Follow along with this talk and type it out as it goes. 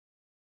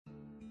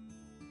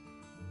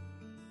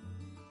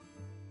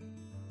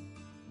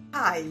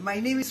Hi, my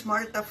name is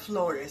Martha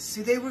Flores.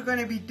 Today we're going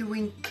to be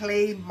doing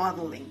clay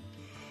modeling.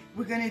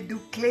 We're going to do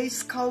clay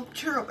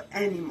sculpture of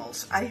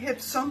animals. I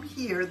have some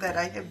here that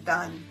I have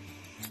done,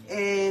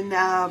 and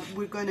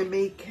we're going to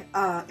make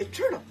a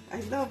turtle. I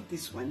love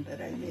this one that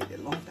I made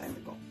a long time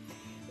ago.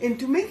 And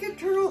to make a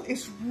turtle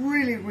is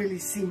really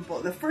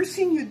simple. The first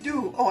thing you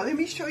do, let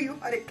me show you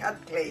how to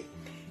cut clay.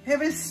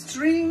 Have a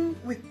string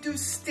with 2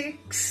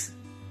 sticks.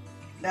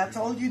 That's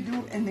all you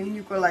do, and then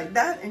you go like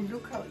that, and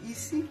look how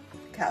easy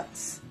it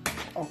cuts.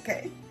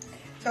 Okay,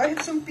 so I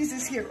have some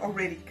pieces here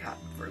already cut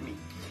for me.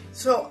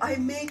 So I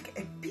make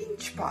a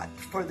pinch pot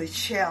for the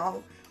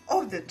shell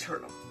of the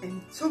turtle.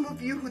 And some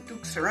of you who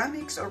took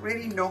ceramics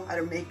already know how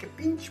to make a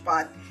pinch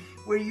pot,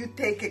 where you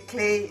take a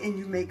clay and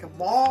you make a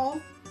ball,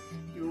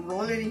 you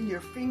roll it in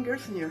your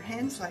fingers and your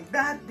hands like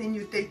that, then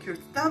you take your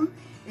thumb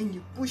and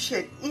you push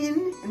it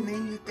in, and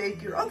then you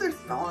take your other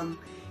thumb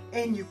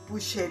and you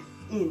push it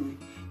in.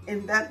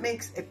 And that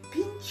makes a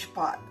pinch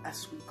pot,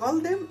 as we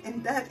call them,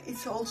 and that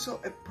is also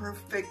a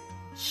perfect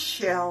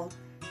shell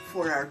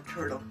for our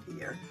turtle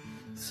here.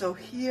 So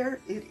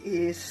here it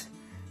is,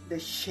 the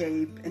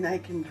shape, and I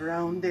can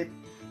round it,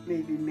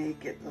 maybe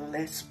make it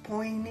less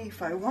pointy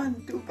if I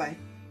want to by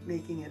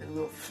making it a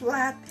little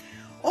flat.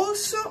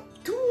 Also,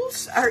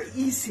 tools are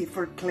easy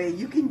for clay.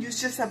 You can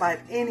use just about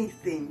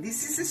anything.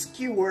 This is a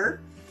skewer,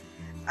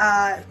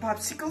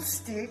 popsicle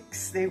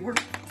sticks, they work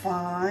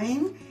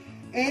fine.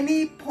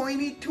 Any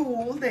pointy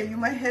tool that you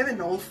might have,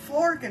 an old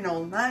fork, an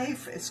old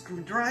knife, a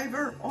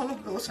screwdriver, all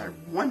of those are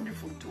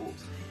wonderful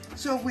tools.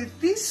 So with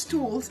these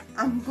tools,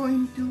 I'm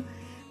going to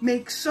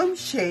make some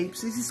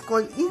shapes. This is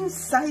called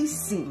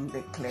incising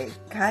the clay,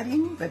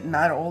 cutting, but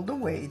not all the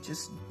way,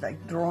 just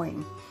like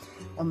drawing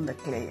on the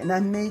clay. And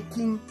I'm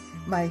making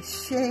my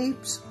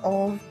shapes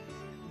of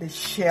the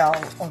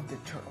shell of the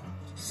turtle.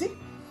 See?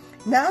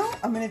 Now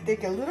I'm going to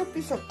take a little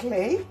piece of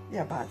clay,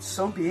 about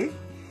so big,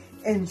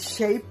 and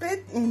shape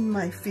it in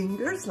my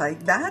fingers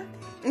like that,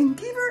 and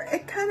give her a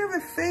kind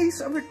of a face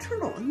of a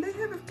turtle. And they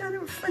have a kind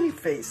of a funny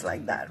face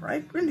like that,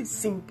 right? Really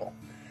simple.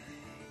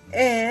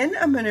 And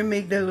I'm gonna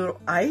make the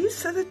little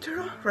eyes of the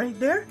turtle right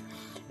there,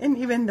 and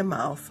even the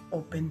mouth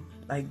open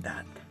like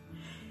that.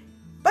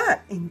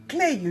 But in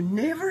clay, you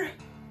never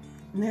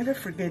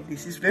forget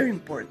this. It's very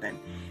important.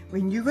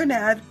 When you're gonna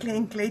add clay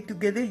and clay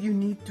together, you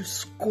need to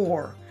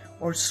score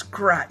or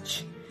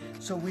scratch.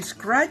 So we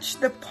scratch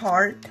the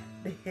part,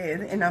 the head,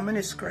 and I'm going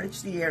to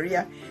scratch the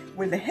area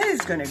where the head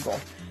is going to go.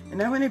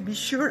 And I want to be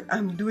sure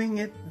I'm doing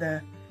it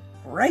the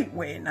right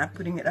way, not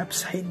putting it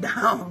upside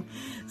down.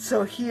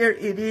 So here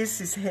it is,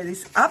 his head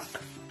is up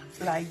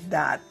like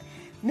that.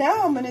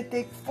 Now I'm going to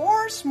take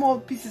 4 small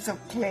pieces of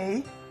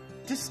clay,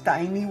 just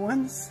tiny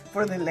ones,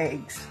 for the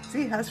legs.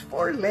 See, it has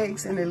 4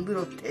 legs and a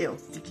little tail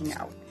sticking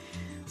out.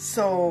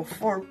 So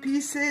 4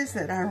 pieces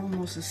that are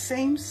almost the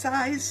same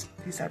size.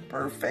 These are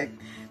perfect.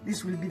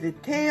 This will be the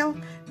tail.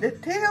 The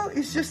tail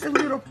is just a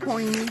little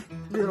pointy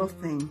little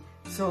thing.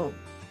 So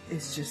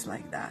it's just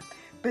like that.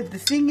 But the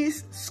thing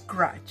is,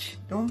 scratch.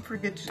 Don't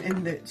forget to,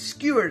 and the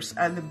skewers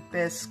are the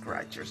best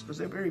scratchers because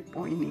they're very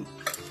pointy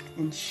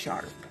and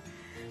sharp.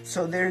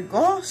 So there it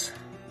goes.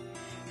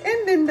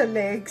 And then the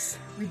legs,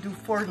 we do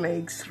 4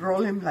 legs.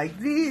 Roll them like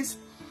this.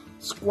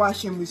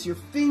 Squash them with your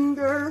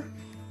finger.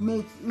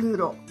 Make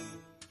little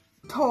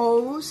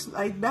toes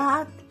like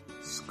that.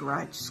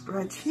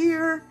 Scratch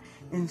here,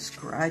 and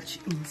scratch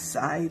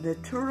inside the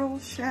turtle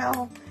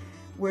shell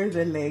where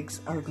the legs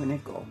are gonna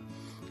go.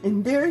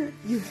 And there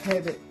you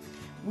have it.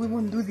 We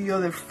won't do the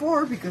other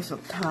 4 because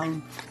of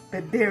time,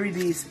 but there it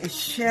is, a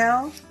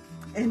shell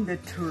and the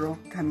turtle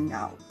coming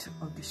out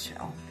of the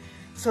shell.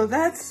 So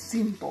that's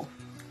simple.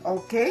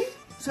 Okay,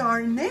 so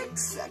our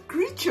next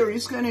creature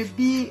is gonna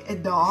be a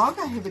dog.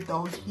 I have a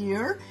dog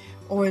here,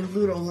 or a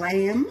little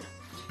lamb.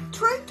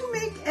 Try to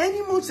make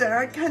animals that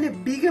are kind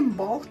of big and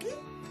bulky.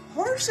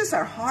 Horses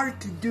are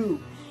hard to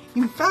do.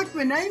 In fact,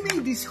 when I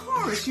made this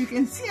horse, you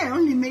can see I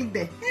only make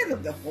the head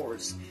of the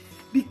horse,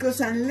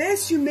 because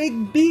unless you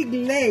make big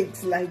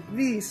legs like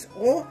this,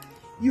 or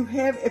you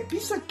have a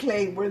piece of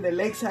clay where the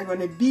legs are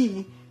going to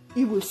be,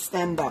 it will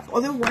stand up.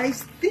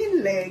 Otherwise,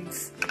 thin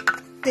legs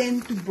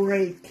tend to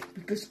break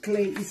because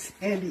clay is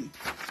heavy.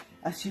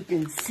 As you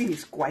can see,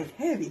 it's quite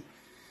heavy.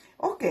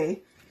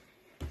 Okay.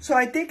 So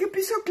I take a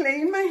piece of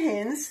clay in my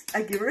hands,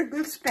 I give her a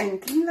good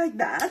spanking like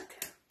that,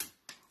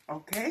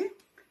 okay?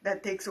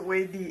 That takes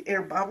away the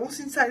air bubbles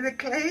inside the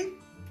clay,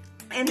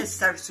 and it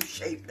starts to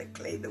shape the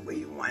clay the way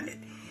you want it.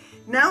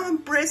 Now I'm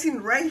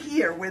pressing right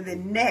here where the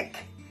neck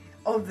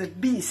of the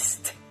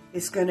beast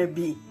is gonna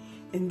be,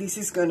 and this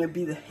is gonna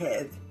be the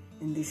head,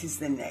 and this is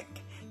the neck.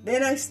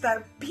 Then I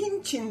start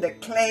pinching the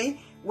clay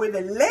where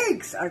the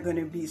legs are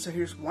gonna be. So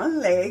here's 1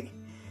 leg,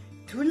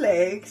 2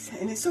 legs,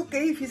 and it's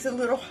okay if it's a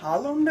little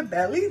hollow on the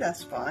belly,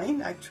 that's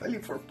fine. Actually,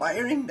 for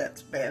firing,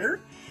 that's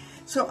better.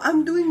 So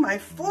I'm doing my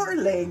 4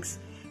 legs.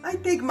 I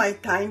take my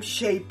time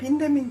shaping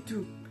them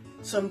into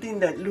something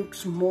that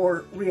looks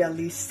more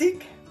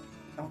realistic,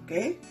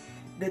 okay?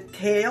 The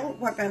tail,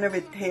 what kind of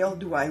a tail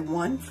do I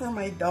want for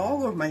my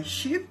dog or my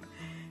sheep?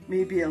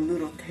 maybe a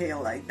little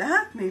tail like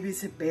that. Maybe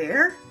it's a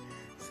bear.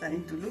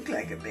 Starting to look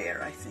like a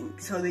bear, I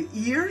think. So the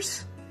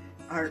ears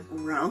are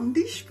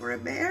roundish for a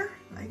bear,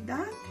 like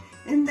that.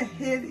 And the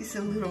head is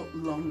a little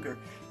longer.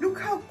 Look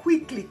how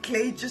quickly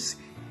clay just,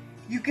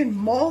 you can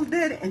mold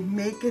it and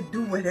make it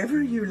do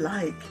whatever you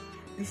like.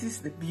 This is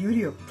the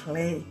beauty of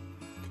clay.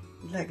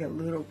 Like a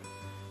little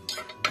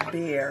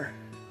bear,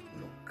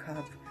 little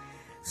cub.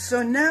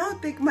 So now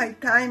take my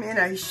time and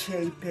I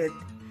shape it.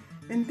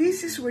 And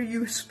this is where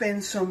you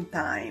spend some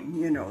time,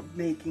 you know,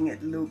 making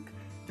it look.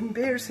 And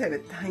bears have a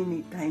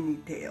tiny, tiny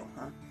tail,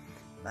 huh?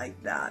 Like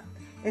that.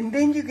 And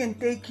then you can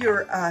take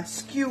your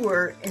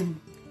skewer and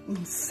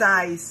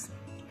incise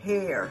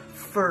hair,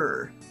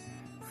 fur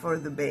for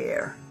the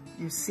bear.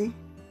 You see?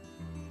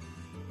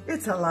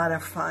 It's a lot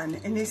of fun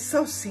and it's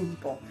so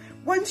simple.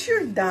 Once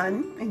you're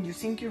done, and you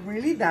think you're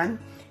really done,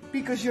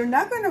 because you're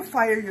not going to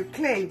fire your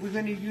clay, we're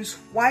going to use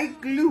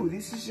white glue.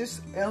 This is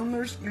just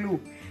Elmer's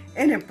glue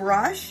and a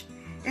brush,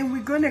 and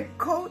we're going to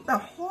coat the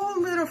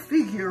whole little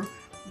figure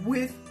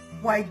with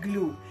white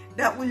glue.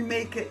 That will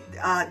make it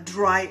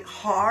dry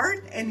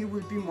hard and it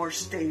will be more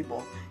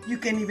stable. You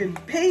can even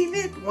paint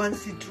it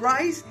once it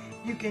dries.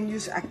 You can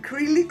use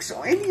acrylics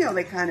or any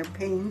other kind of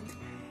paint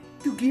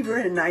to give her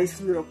a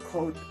nice little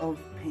coat of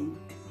paint.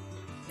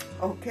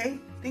 Okay,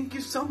 thank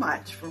you so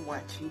much for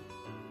watching.